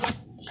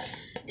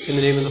In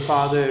the name of the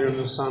Father, and of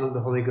the Son, and of the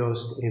Holy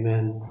Ghost.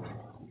 Amen.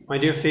 My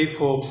dear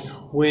faithful,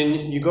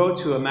 when you go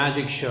to a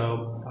magic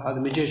show,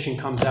 the magician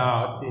comes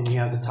out and he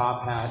has a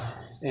top hat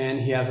and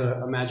he has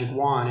a magic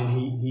wand, and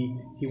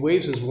he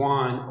waves his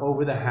wand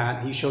over the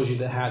hat. He shows you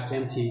the hat's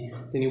empty.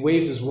 Then he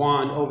waves his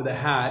wand over the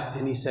hat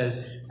and he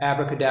says,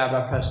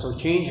 "Abracadabra, presto,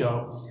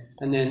 changeo."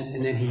 And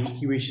then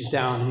he reaches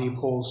down and he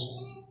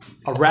pulls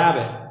a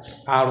rabbit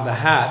out of the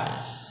hat.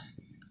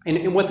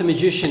 And what the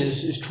magician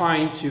is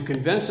trying to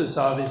convince us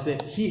of is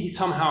that he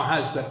somehow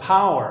has the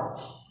power,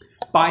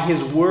 by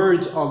his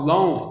words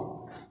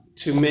alone,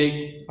 to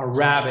make a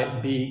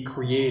rabbit be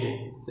created.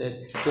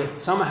 That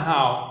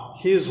somehow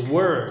his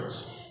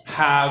words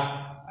have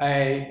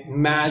a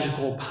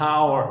magical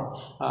power,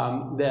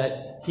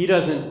 that he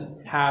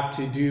doesn't have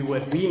to do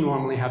what we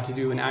normally have to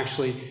do and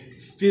actually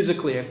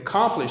physically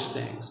accomplish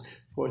things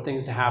for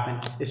things to happen.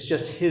 It's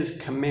just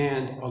his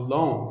command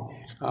alone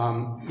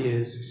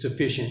is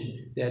sufficient.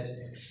 That,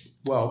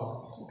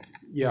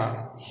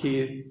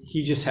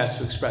 he just has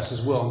to express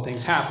his will and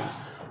things happen.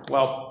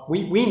 Well,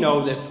 we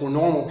know that for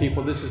normal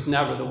people, this is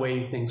never the way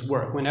things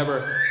work.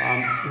 Whenever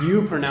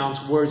you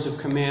pronounce words of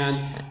command,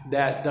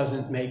 that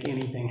doesn't make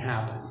anything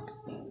happen.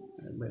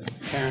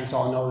 Parents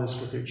all know this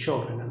with their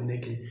children. I mean, they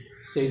can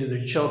say to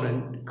their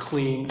children,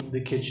 "Clean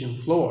the kitchen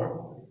floor."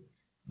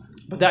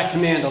 But that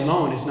command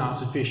alone is not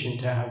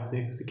sufficient to have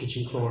the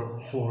kitchen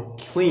floor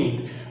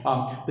cleaned.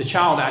 The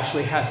child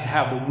actually has to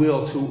have the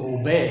will to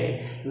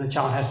obey, and the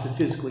child has to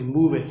physically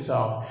move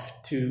itself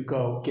to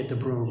go get the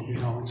broom,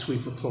 and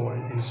sweep the floor,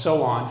 and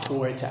so on,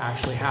 for it to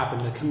actually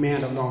happen. The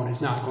command alone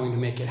is not going to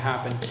make it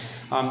happen.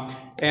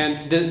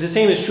 And the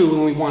same is true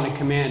when we want to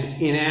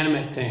command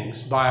inanimate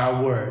things by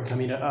our words. I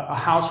mean, a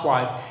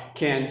housewife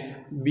can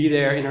be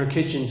there in her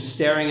kitchen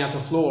staring at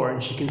the floor,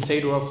 and she can say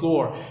to her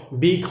floor,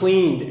 "Be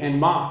cleaned and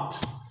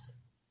mopped,"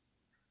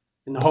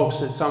 in the hopes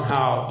that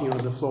somehow,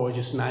 the floor would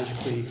just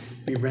magically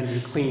be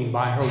rendered clean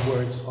by her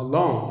words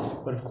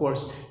alone. But of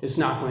course, it's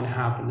not going to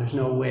happen. There's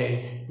no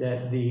way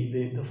that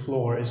the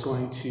floor is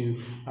going to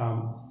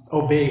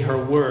obey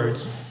her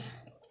words.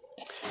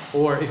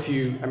 Or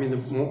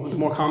the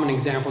more common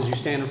examples, you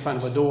stand in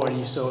front of a door and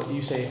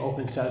you say,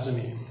 "Open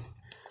sesame."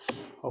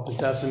 Open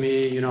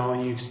sesame, and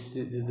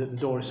the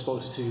door is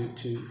supposed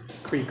to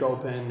creak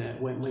open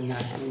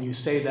when you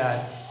say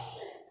that.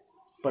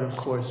 But of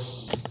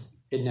course,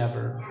 it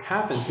never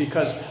happens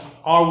because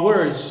our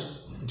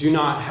words do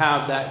not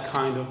have that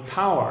kind of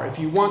power. If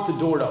you want the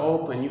door to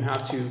open, you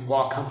have to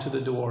walk up to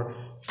the door,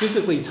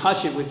 physically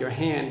touch it with your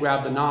hand,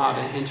 grab the knob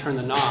and turn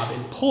the knob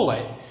and pull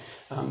it.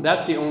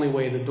 That's the only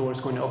way the door is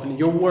going to open.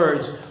 Your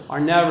words are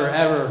never,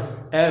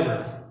 ever,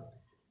 ever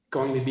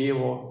going to be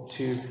able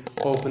to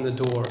open the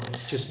door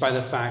just by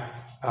the fact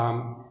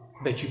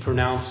that you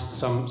pronounce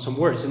some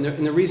words. And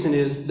the reason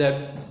is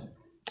that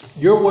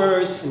your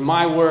words and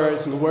my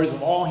words and the words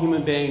of all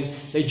human beings,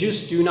 they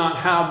just do not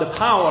have the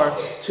power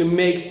to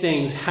make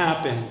things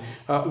happen.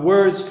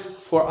 Words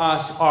for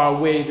us are a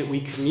way that we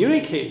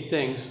communicate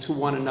things to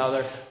one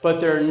another, but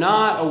they're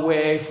not a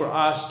way for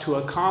us to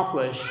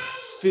accomplish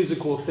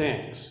physical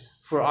things,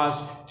 for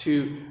us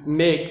to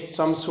make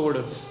some sort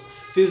of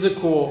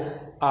physical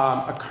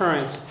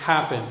occurrence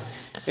happen.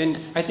 And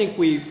I think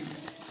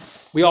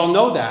we all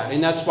know that,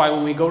 and that's why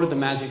when we go to the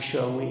magic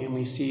show and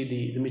we see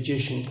the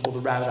magician pull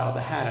the rabbit out of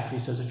the hat after he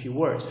says a few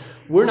words,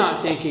 we're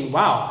not thinking,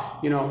 "Wow,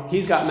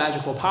 he's got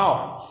magical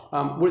power."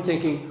 We're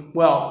thinking,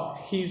 "Well,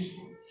 he's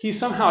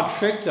somehow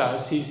tricked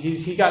us.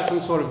 He got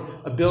some sort of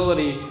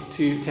ability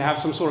to have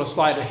some sort of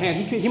sleight of hand.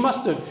 He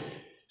must have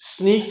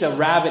sneaked a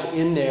rabbit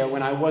in there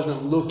when I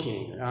wasn't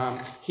looking.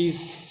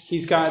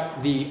 He's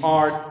got the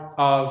art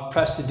of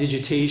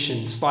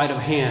prestidigitation, sleight of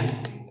hand."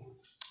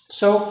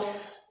 So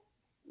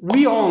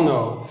we all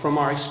know from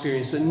our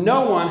experience that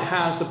no one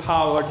has the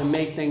power to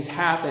make things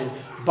happen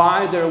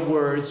by their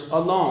words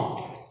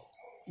alone.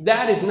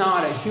 That is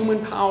not a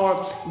human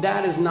power.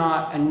 That is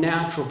not a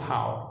natural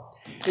power.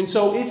 And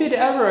so if it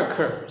ever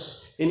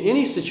occurs in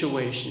any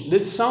situation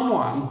that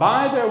someone,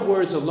 by their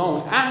words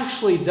alone,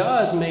 actually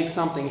does make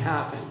something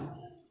happen,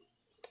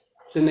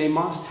 then they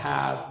must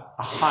have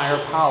a higher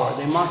power.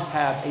 They must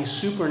have a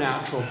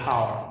supernatural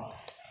power.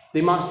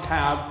 They must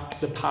have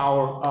the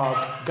power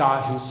of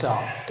God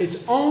himself. It's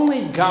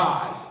only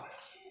God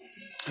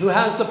who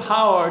has the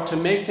power to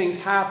make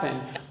things happen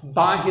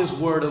by his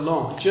word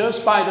alone.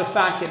 Just by the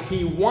fact that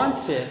he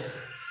wants it,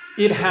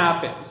 it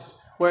happens.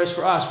 Whereas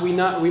for us, we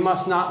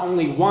must not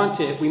only want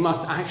it, we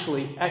must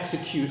actually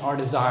execute our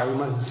desire. We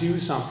must do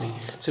something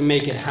to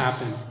make it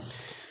happen.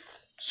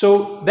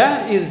 So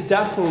that is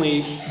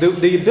definitely,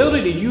 the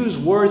ability to use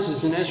words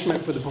as an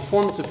instrument for the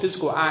performance of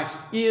physical acts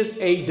is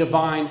a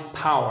divine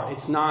power.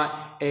 It's not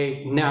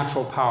a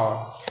natural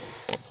power.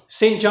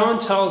 St. John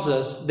tells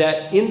us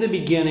that in the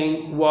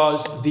beginning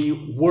was the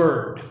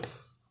Word,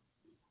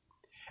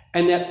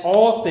 and that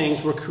all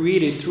things were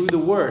created through the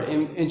Word.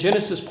 And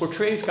Genesis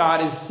portrays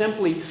God as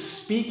simply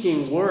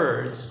speaking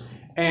words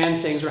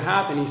and things are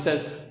happening. He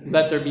says,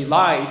 "Let there be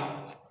light."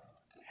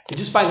 And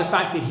just by the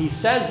fact that he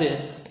says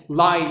it,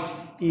 light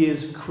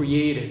is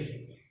created.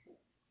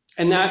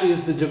 And that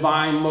is the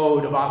divine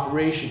mode of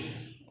operation.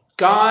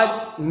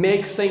 God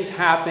makes things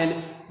happen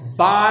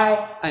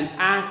by an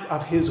act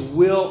of his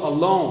will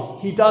alone.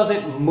 He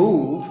doesn't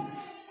move.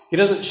 He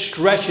doesn't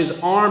stretch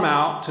his arm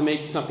out to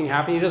make something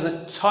happen. He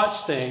doesn't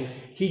touch things.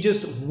 He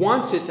just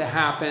wants it to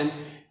happen,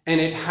 and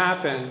it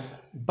happens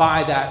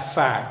by that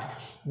fact.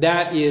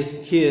 That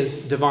is his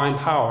divine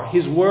power.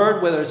 His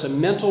word, whether it's a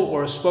mental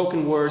or a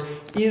spoken word,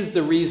 is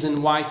the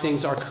reason why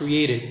things are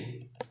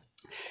created.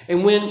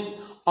 And when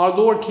our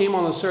Lord came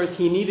on this earth,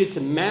 he needed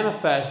to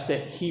manifest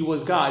that he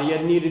was God. He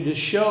had needed to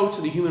show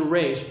to the human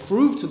race,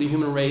 prove to the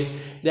human race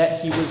that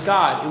he was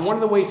God. And one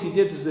of the ways he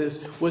did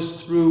this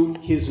was through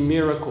his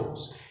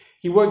miracles.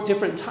 He worked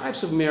different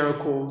types of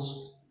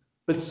miracles,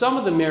 but some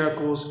of the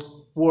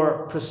miracles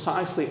were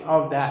precisely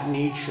of that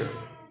nature,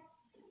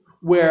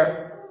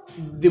 where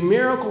the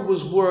miracle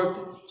was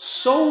worked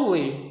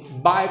solely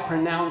by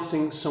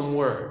pronouncing some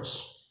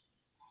words.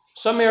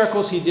 Some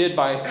miracles he did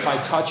by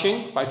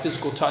touching, by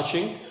physical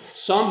touching.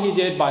 Some he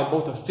did by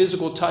both a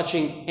physical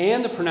touching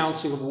and the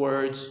pronouncing of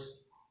words.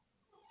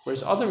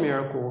 Whereas other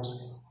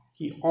miracles,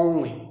 he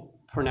only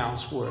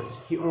pronounced words.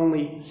 He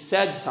only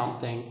said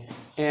something,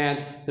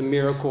 and the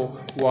miracle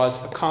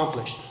was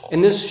accomplished.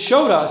 And this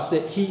showed us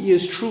that he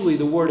is truly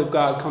the Word of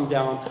God come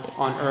down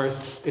on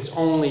earth. It's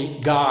only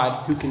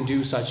God who can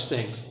do such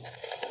things.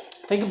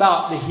 Think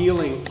about the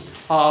healing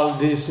of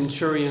the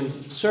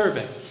centurion's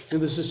servant.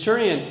 And the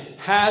centurion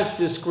has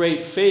this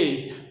great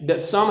faith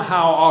that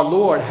somehow our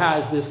Lord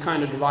has this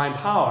kind of divine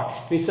power.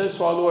 And he says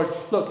to our Lord,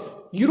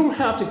 look, you don't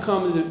have to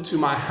come to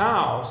my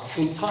house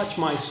and touch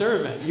my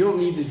servant. You don't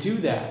need to do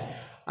that.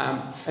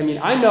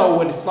 I know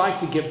what it's like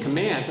to give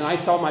commands, and I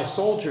tell my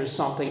soldiers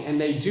something, and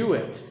they do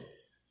it.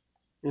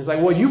 And it's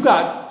like, well, you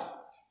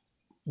got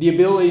the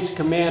ability to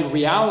command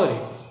reality.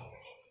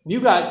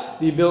 You got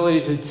the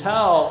ability to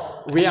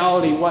tell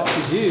reality what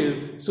to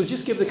do, so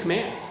just give the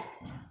command.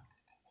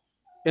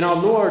 And our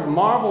Lord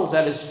marvels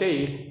at his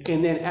faith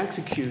and then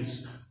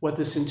executes what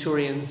the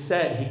centurion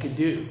said he could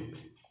do.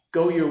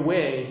 Go your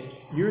way,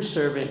 your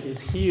servant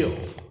is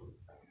healed.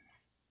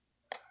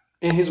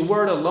 And his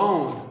word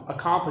alone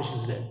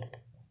accomplishes it.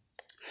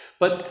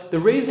 But the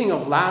raising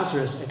of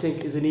Lazarus, I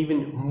think, is an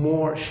even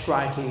more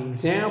striking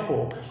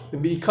example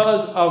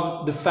because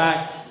of the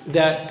fact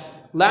that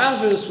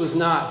Lazarus was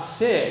not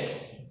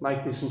sick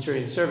like the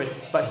centurion's servant,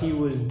 but he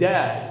was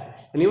dead.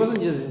 And he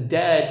wasn't just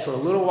dead for a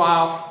little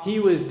while, he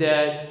was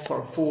dead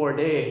for 4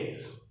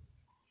 days.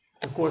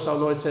 Of course, our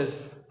Lord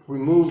says,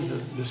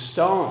 remove the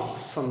stone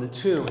from the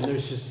tomb. And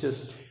there's just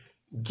this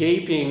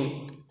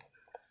gaping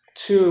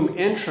tomb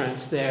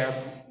entrance there.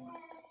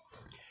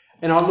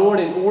 And our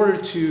Lord, in order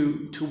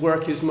to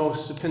work his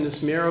most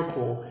stupendous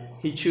miracle,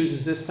 he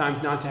chooses this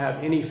time not to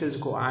have any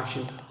physical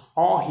action.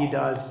 All he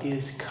does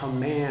is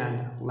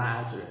command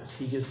Lazarus.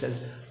 He just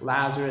says,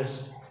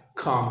 Lazarus,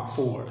 come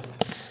forth.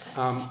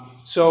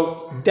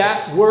 So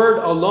that word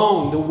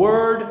alone, the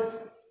word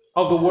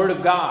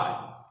of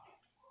God,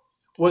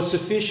 was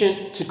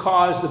sufficient to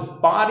cause the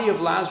body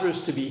of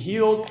Lazarus to be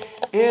healed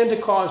and to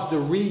cause the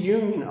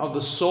reunion of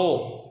the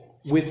soul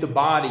with the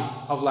body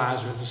of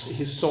Lazarus,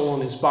 his soul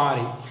and his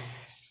body.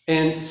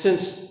 And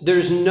since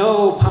there's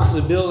no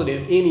possibility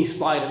of any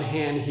sleight of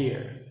hand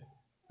here,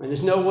 and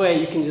there's no way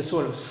you can just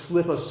sort of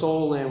slip a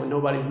soul in when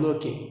nobody's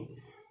looking,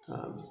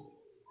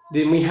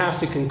 then we have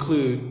to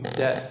conclude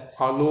that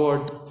our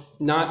Lord,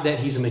 not that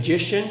he's a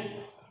magician,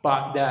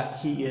 but that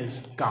he is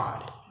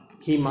God.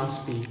 He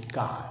must be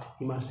God.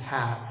 He must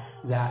have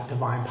that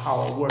divine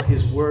power where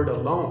his word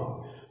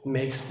alone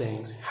makes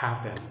things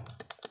happen.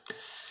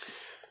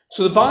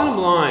 So the bottom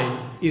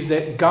line is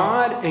that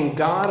God and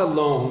God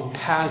alone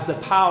has the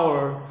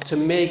power to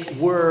make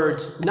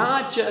words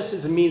not just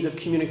as a means of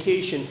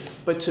communication,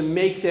 but to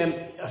make them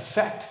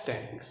affect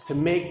things, to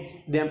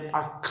make them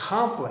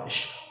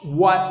accomplish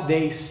what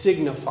they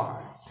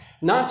signify.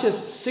 Not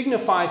just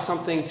signify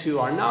something to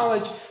our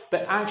knowledge,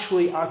 but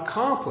actually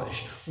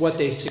accomplish what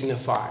they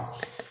signify.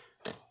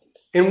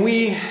 And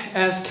we,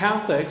 as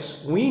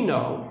Catholics, we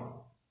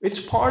know it's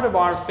part of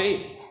our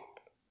faith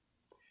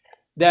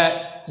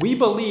that we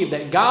believe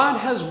that God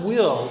has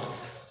willed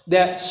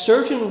that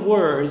certain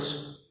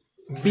words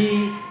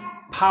be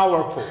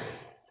powerful,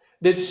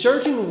 that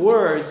certain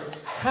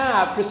words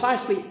have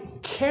precisely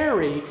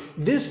carry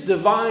this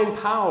divine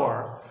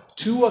power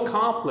to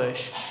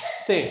accomplish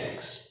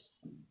things,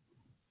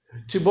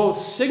 to both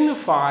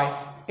signify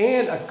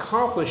and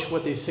accomplish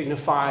what they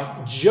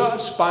signify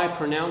just by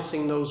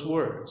pronouncing those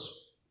words.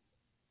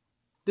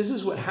 This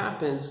is what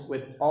happens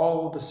with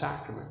all the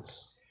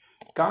sacraments.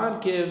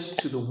 God gives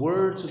to the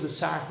words of the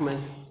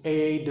sacraments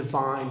a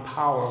divine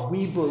power.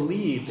 We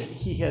believe that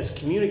he has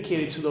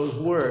communicated to those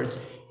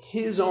words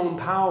his own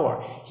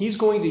power. He's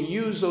going to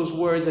use those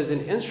words as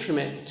an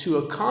instrument to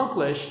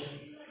accomplish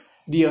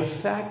the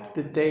effect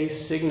that they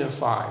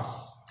signify.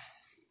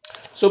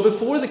 So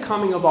before the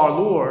coming of our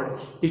Lord,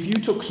 if you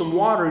took some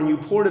water and you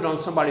poured it on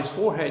somebody's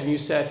forehead and you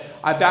said,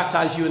 I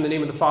baptize you in the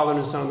name of the Father and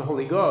the Son and the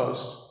Holy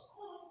Ghost,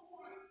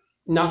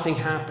 nothing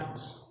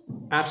happens.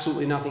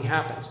 Absolutely nothing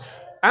happens.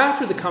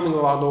 after the coming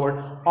of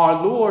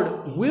our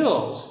Lord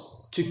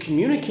wills to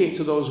communicate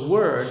to those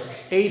words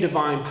a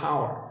divine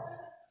power.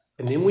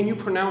 And then when you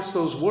pronounce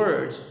those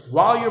words,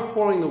 while you're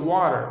pouring the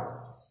water,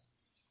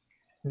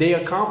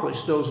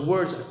 those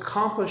words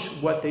accomplish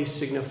what they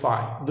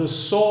signify. The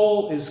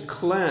soul is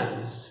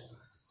cleansed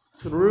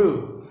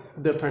through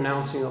the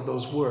pronouncing of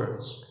those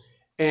words,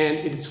 and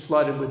it is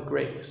flooded with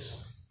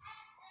grace.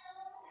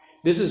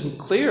 This is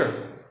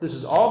clear. This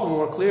is all the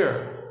more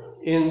clear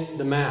in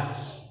the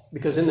Mass,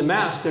 because in the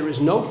Mass there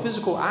is no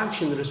physical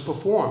action that is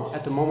performed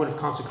at the moment of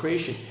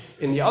consecration.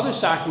 In the other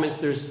sacraments,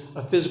 there's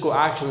a physical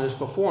action that is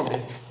performed.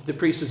 If the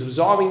priest is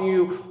absolving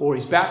you or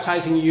he's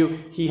baptizing you,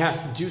 he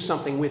has to do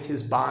something with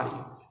his body.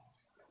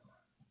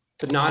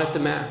 But not at the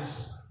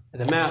Mass. At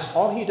the Mass,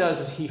 all he does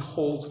is he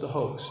holds the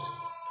host.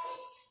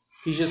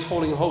 He's just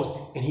holding a host,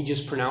 and he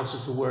just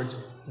pronounces the words,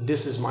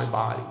 "This is my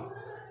body."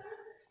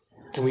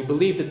 And we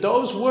believe that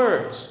those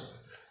words,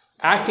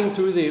 acting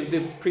through the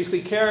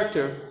priestly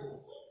character,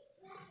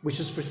 which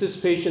is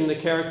participation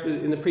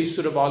in the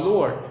priesthood of our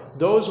Lord,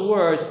 those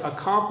words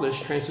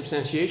accomplish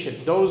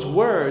transubstantiation. Those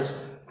words,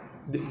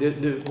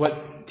 what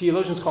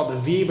theologians call the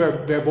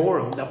viva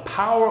verborum, the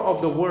power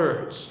of the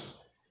words,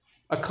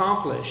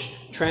 accomplish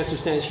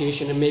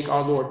transubstantiation and make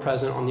our Lord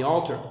present on the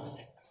altar.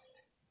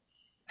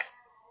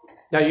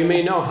 Now you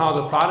may know how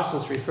the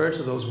Protestants refer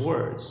to those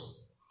words,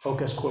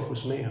 hocus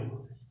corpus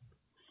meum.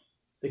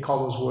 They call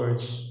those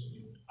words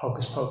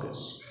hocus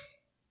pocus,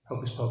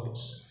 hocus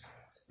pocus.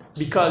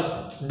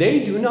 Because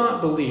they do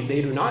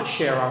not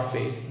share our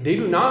faith. They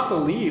do not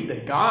believe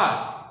that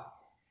God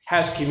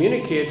has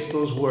communicated to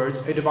those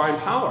words a divine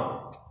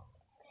power.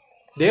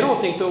 They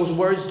don't think those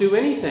words do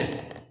anything.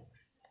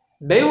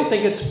 They don't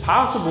think it's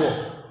possible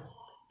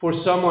for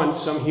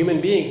some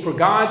human being, for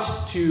God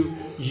to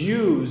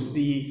use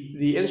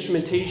the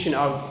instrumentation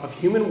of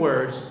human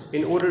words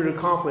in order to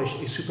accomplish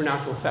a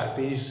supernatural effect.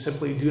 They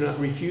simply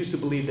refuse to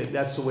believe that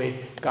that's the way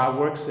God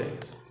works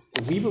things.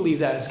 And we believe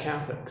that as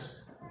Catholics.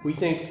 We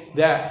think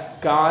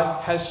that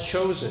God has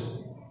chosen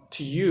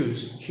to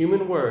use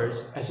human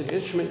words as an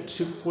instrument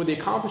for the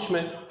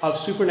accomplishment of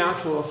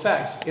supernatural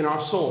effects in our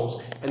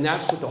souls. And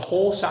that's what the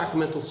whole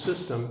sacramental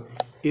system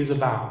is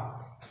about.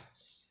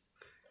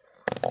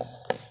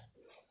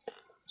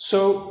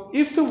 So,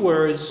 if the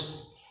words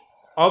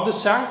of the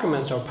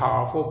sacraments are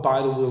powerful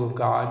by the will of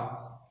God,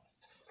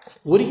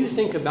 what do you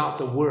think about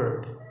the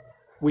Word,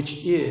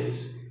 which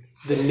is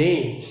the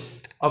name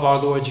of our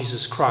Lord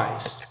Jesus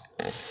Christ?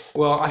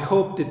 Well, I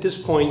hope that at this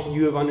point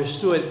you have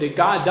understood that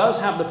God does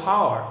have the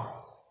power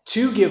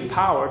to give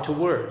power to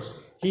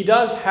words. He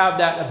does have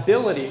that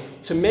ability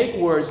to make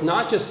words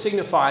not just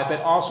signify,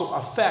 but also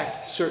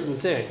affect certain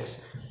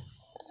things.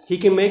 He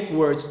can make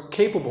words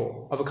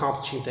capable of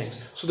accomplishing things.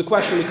 So the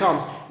question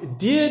becomes,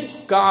 did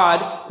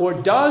God or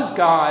does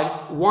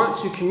God want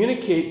to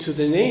communicate to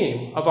the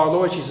name of our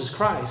Lord Jesus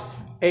Christ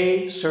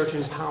a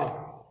certain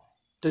power?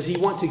 Does he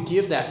want to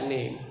give that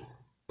name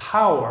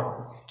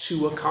power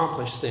to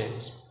accomplish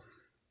things?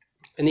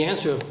 And the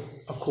answer,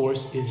 of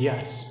course, is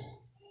yes.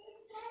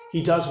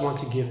 He does want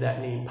to give that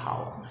name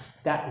power,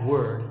 that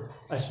word,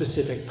 a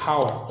specific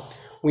power.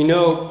 We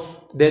know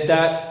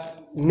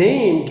that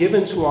name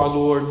given to our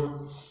Lord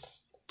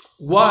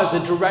was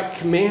a direct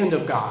command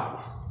of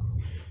God.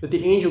 That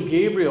the angel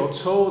Gabriel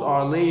told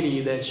Our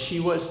Lady that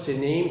she was to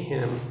name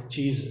him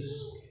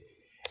Jesus.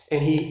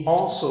 And he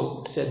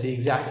also said the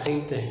exact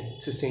same thing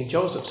to St.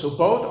 Joseph. So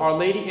both Our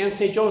Lady and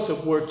St.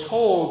 Joseph were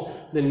told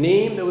the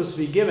name that was to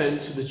be given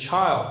to the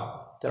child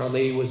that Our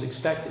Lady was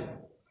expecting.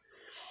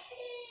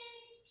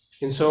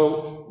 And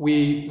so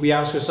we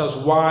ask ourselves,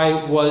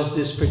 why was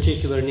this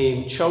particular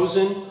name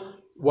chosen?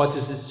 What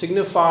does it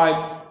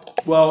signify?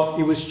 Well,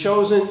 it was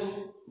chosen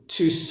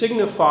to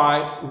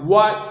signify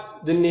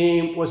what the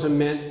name was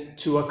meant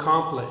to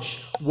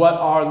accomplish. What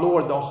our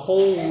Lord, the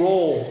whole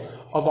role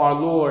of our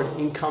Lord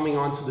in coming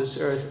onto this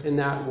earth, and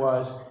that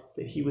was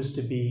that he was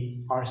to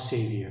be our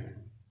Savior.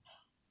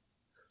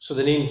 So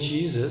the name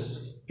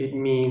Jesus, it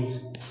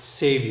means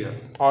Savior.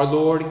 Our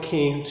Lord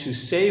came to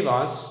save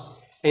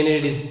us, and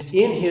it is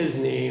in his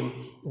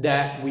name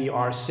that we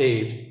are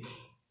saved.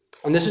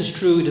 And this is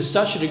true to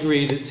such a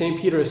degree that St.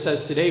 Peter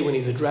says today when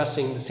he's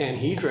addressing the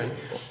Sanhedrin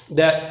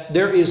that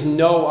there is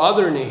no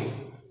other name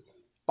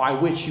by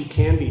which you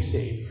can be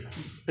saved.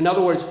 In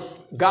other words,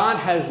 God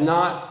has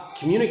not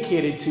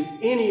communicated to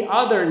any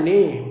other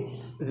name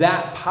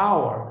that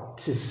power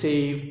to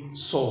save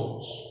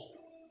souls.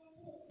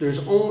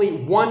 There's only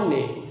one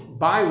name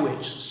by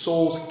which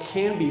souls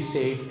can be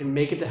saved and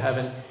make it to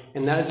heaven,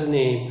 and that is the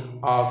name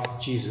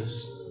of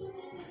Jesus.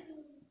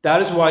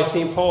 That is why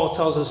St. Paul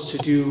tells us to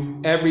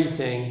do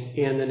everything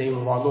in the name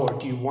of our Lord.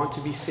 Do you want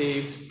to be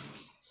saved?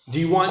 Do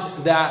you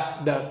want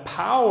the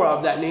power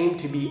of that name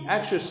to be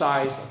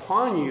exercised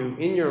upon you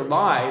in your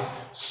life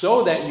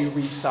so that you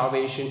reach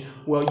salvation?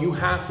 Well, you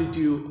have to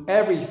do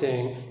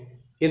everything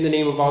in the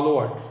name of our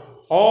Lord.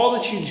 All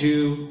that you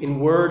do in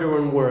word or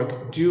in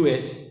work, do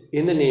it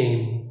in the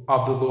name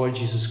of the Lord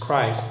Jesus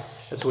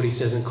Christ. That's what he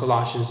says in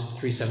Colossians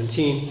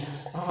 3:17.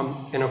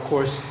 And of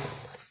course,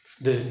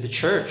 The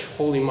church,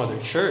 Holy Mother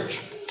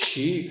Church,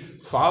 she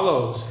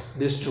follows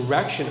this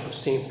direction of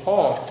St.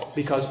 Paul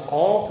because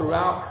all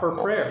throughout her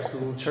prayers, the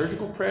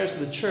liturgical prayers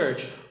of the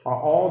church, are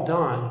all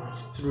done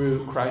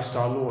through Christ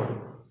our Lord.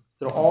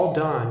 They're all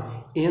done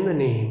in the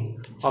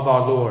name of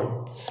our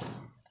Lord.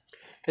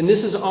 And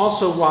this is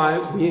also why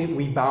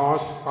we bow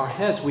our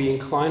heads, we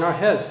incline our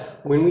heads.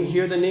 When we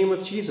hear the name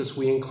of Jesus,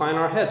 we incline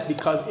our heads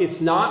because it's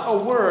not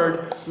a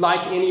word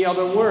like any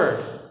other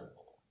word.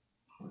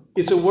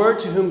 It's a word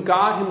to whom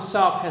God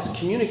himself has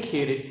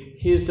communicated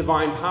his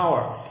divine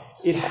power.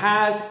 It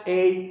has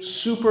a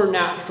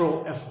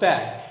supernatural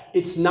effect.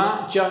 It's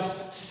not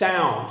just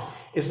sound.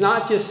 It's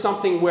not just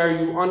something where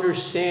you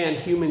understand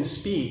human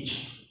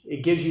speech.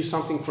 It gives you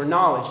something for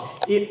knowledge.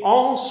 It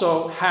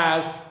also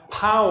has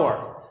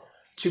power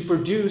to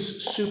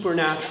produce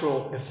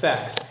supernatural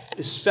effects,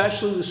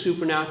 especially the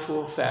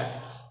supernatural effect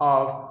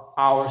of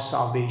our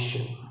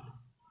salvation.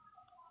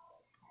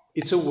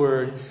 It's a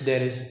word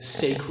that is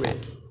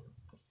sacred.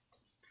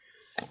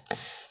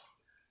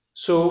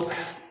 So,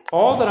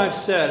 all that I've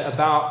said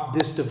about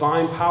this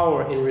divine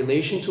power in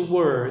relation to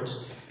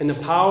words and the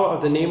power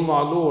of the name of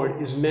our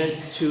Lord is meant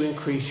to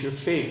increase your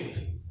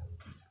faith.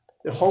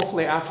 That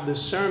hopefully after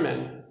this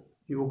sermon,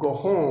 you will go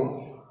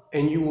home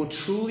and you will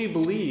truly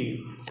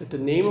believe that the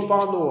name of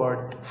our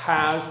Lord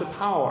has the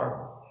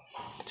power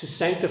to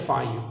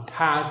sanctify you,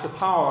 has the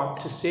power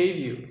to save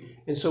you.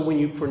 And so when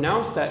you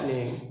pronounce that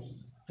name,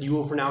 you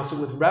will pronounce it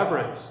with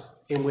reverence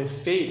and with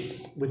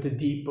faith, with a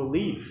deep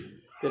belief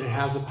that it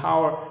has the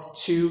power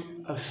to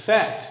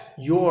affect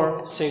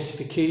your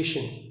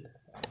sanctification.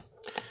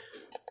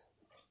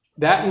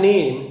 That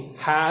name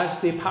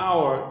has the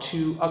power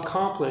to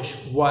accomplish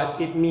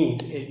what it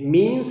means. It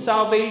means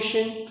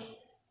salvation,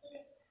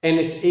 and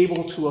it's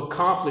able to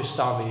accomplish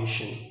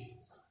salvation.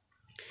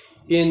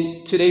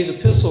 In today's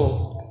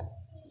epistle,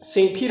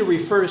 St. Peter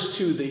refers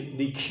to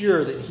the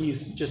cure that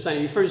he's just done.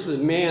 He refers to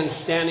the man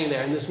standing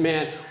there, and this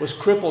man was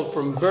crippled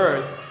from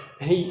birth.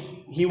 And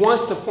he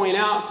wants to point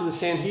out to the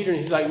Sanhedrin,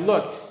 he's like,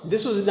 look,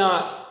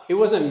 it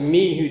wasn't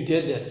me who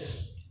did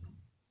this.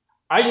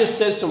 I just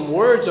said some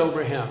words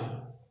over him,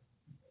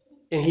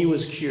 and he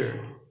was cured.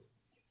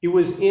 It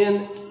was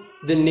in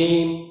the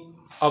name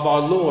of our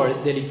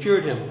Lord that he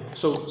cured him.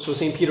 So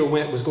St. Peter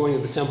was going to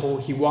the temple.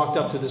 He walked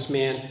up to this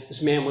man.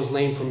 This man was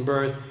lame from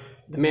birth.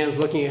 The man's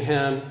looking at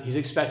him. He's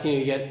expecting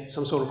to get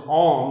some sort of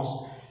alms.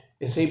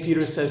 And St.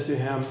 Peter says to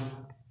him,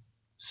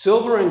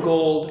 silver and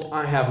gold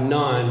I have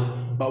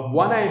none, but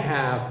what I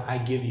have I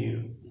give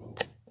you.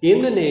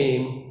 In the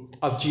name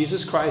of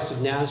Jesus Christ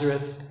of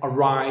Nazareth,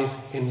 arise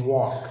and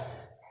walk.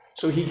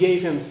 So he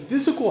gave him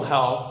physical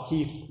health.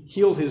 He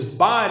healed his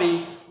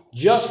body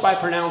just by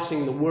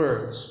pronouncing the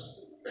words.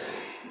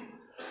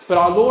 But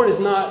our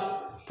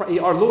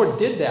Lord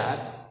did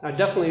that.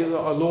 Definitely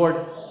our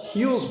Lord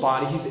heals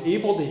bodies. He's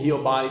able to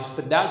heal bodies,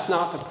 but that's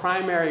not the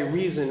primary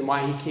reason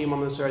why he came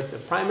on this earth. The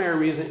primary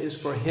reason is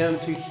for him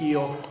to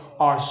heal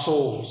our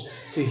souls,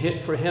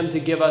 for him to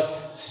give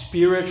us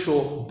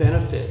spiritual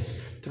benefits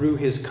through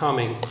his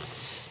coming.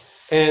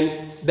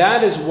 And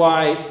that is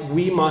why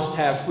we must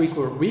have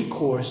frequent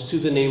recourse to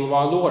the name of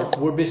our Lord.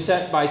 We're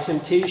beset by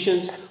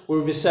temptations.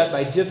 We're beset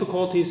by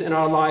difficulties in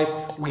our life.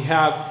 We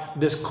have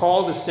this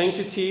call to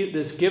sanctity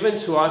that's given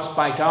to us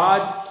by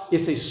God.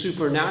 It's a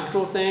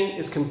supernatural thing.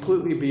 It's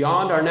completely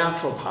beyond our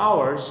natural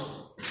powers.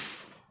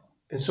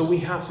 And so we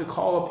have to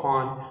call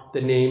upon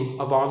the name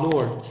of our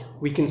Lord.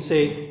 We can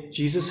say,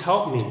 Jesus,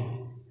 help me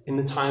in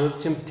the time of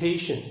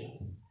temptation.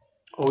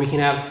 Or we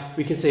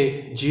can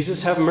say,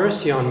 Jesus, have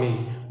mercy on me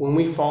when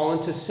we fall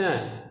into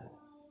sin.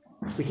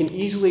 We can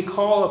easily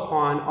call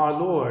upon our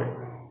Lord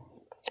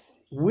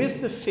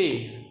with the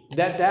faith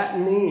that that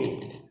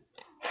name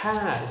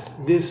has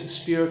this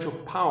spiritual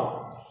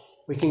power.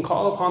 We can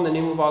call upon the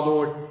name of our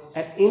Lord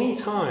at any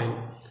time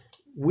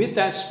with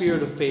that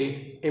spirit of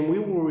faith, and we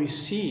will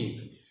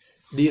receive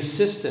the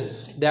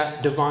assistance,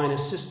 that divine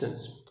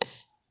assistance.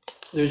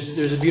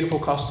 There's a beautiful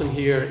custom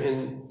here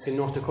in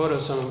North Dakota,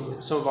 some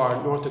of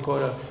our North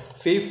Dakota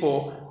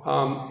faithful,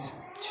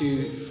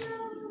 to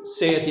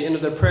say at the end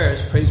of their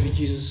prayers, praise be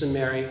Jesus and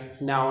Mary,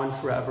 now and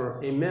forever,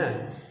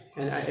 amen.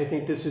 And I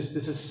think this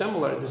is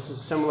similar. This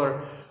is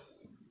similar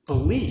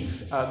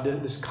belief.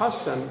 This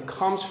custom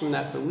comes from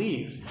that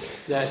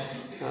belief that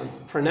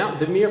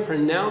the mere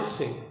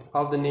pronouncing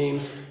of the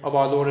names of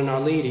our Lord and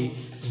Our Lady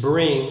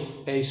bring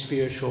a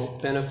spiritual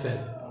benefit.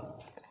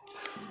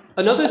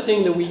 Another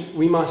thing that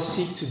we must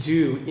seek to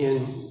do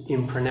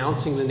in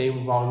pronouncing the name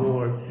of our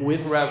Lord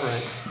with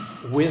reverence,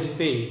 with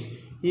faith,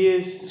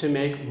 is to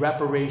make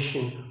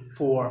reparation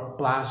for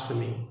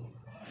blasphemy.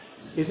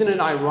 Isn't it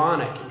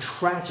ironic and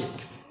tragic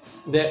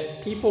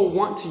that people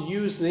want to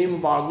use the name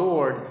of our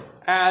Lord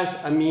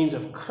as a means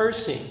of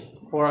cursing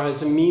or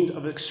as a means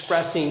of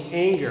expressing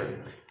anger?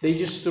 They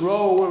just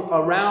throw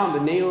around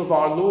the name of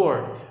our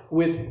Lord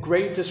with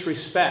great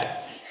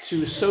disrespect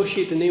to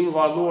associate the name of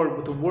our Lord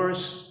with the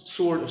worst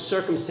sort of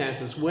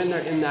circumstances when they're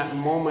in that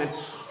moment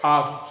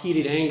of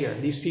heated anger.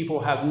 These people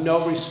have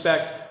no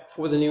respect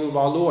for the name of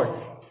our Lord.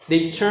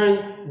 They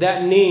turn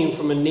that name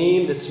from a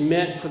name that's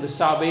meant for the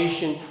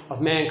salvation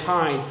of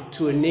mankind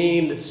to a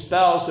name that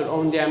spells their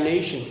own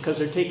damnation, because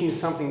they're taking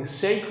something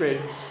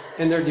sacred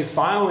and they're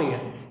defiling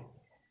it.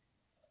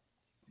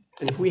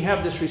 And if we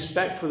have this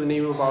respect for the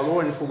name of our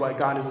Lord and for what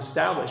God has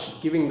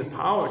established, giving the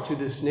power to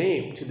this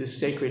name, to this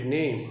sacred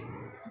name,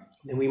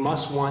 then we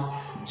must want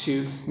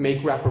to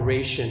make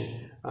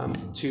reparation,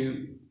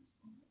 to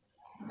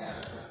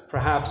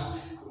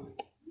perhaps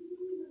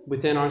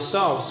within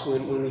ourselves,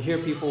 when we hear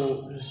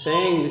people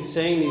saying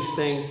these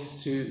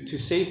things, to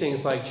say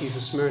things like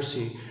Jesus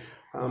mercy,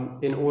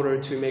 in order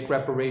to make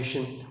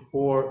reparation,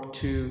 or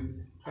to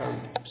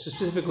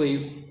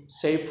specifically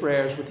say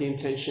prayers with the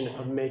intention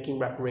of making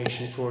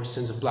reparation for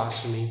sins of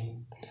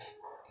blasphemy.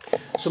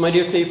 So, my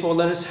dear faithful,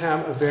 let us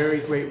have a very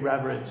great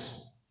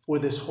reverence for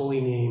this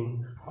holy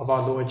name of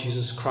our Lord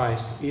Jesus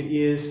Christ. It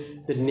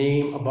is the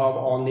name above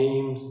all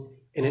names,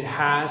 and it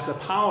has the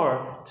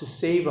power to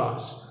save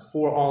us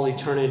for all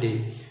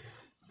eternity.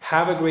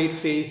 Have a great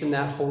faith in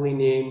that holy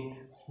name.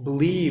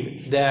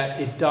 Believe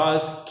that it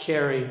does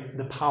carry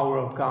the power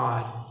of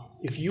God.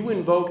 If you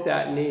invoke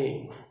that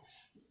name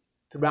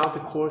throughout the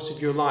course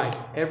of your life,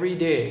 every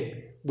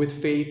day,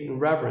 with faith and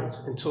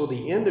reverence until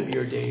the end of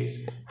your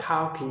days,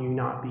 how can you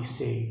not be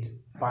saved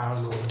by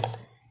our Lord?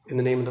 In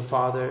the name of the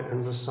Father,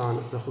 and of the Son,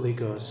 and of the Holy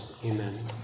Ghost. Amen.